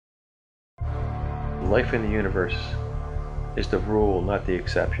Life in the universe is the rule, not the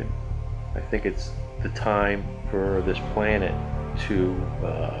exception. I think it's the time for this planet to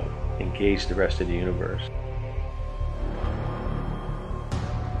engage the rest of the universe.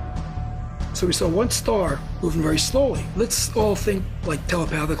 So we saw one star moving very slowly. Let's all think like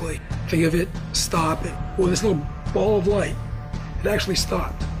telepathically. Think of it, stop it. Well, this little ball of light, it actually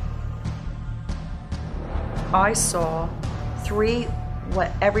stopped. I saw 3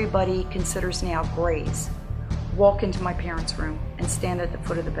 what everybody considers now grays walk into my parents' room and stand at the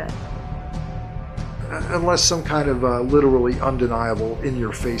foot of the bed. Unless some kind of literally undeniable,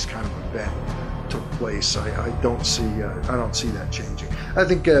 in-your-face kind of event took place, I don't see that changing. I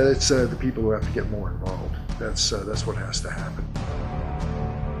think it's the people who have to get more involved. That's what has to happen.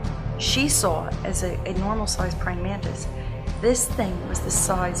 She saw it as a normal-sized praying mantis. This thing was the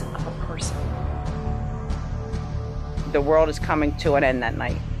size of a person. The world is coming to an end that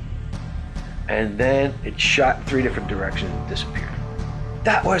night. And then it shot in 3 different directions and disappeared.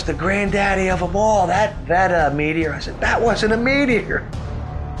 That was the granddaddy of them all, that meteor. I said, that wasn't a meteor.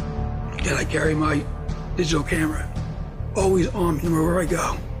 And I carry my digital camera always on me, no matter where I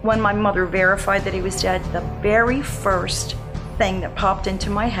go. When my mother verified that he was dead, the very first thing that popped into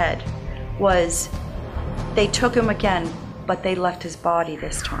my head was they took him again, but they left his body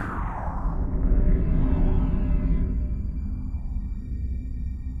this time.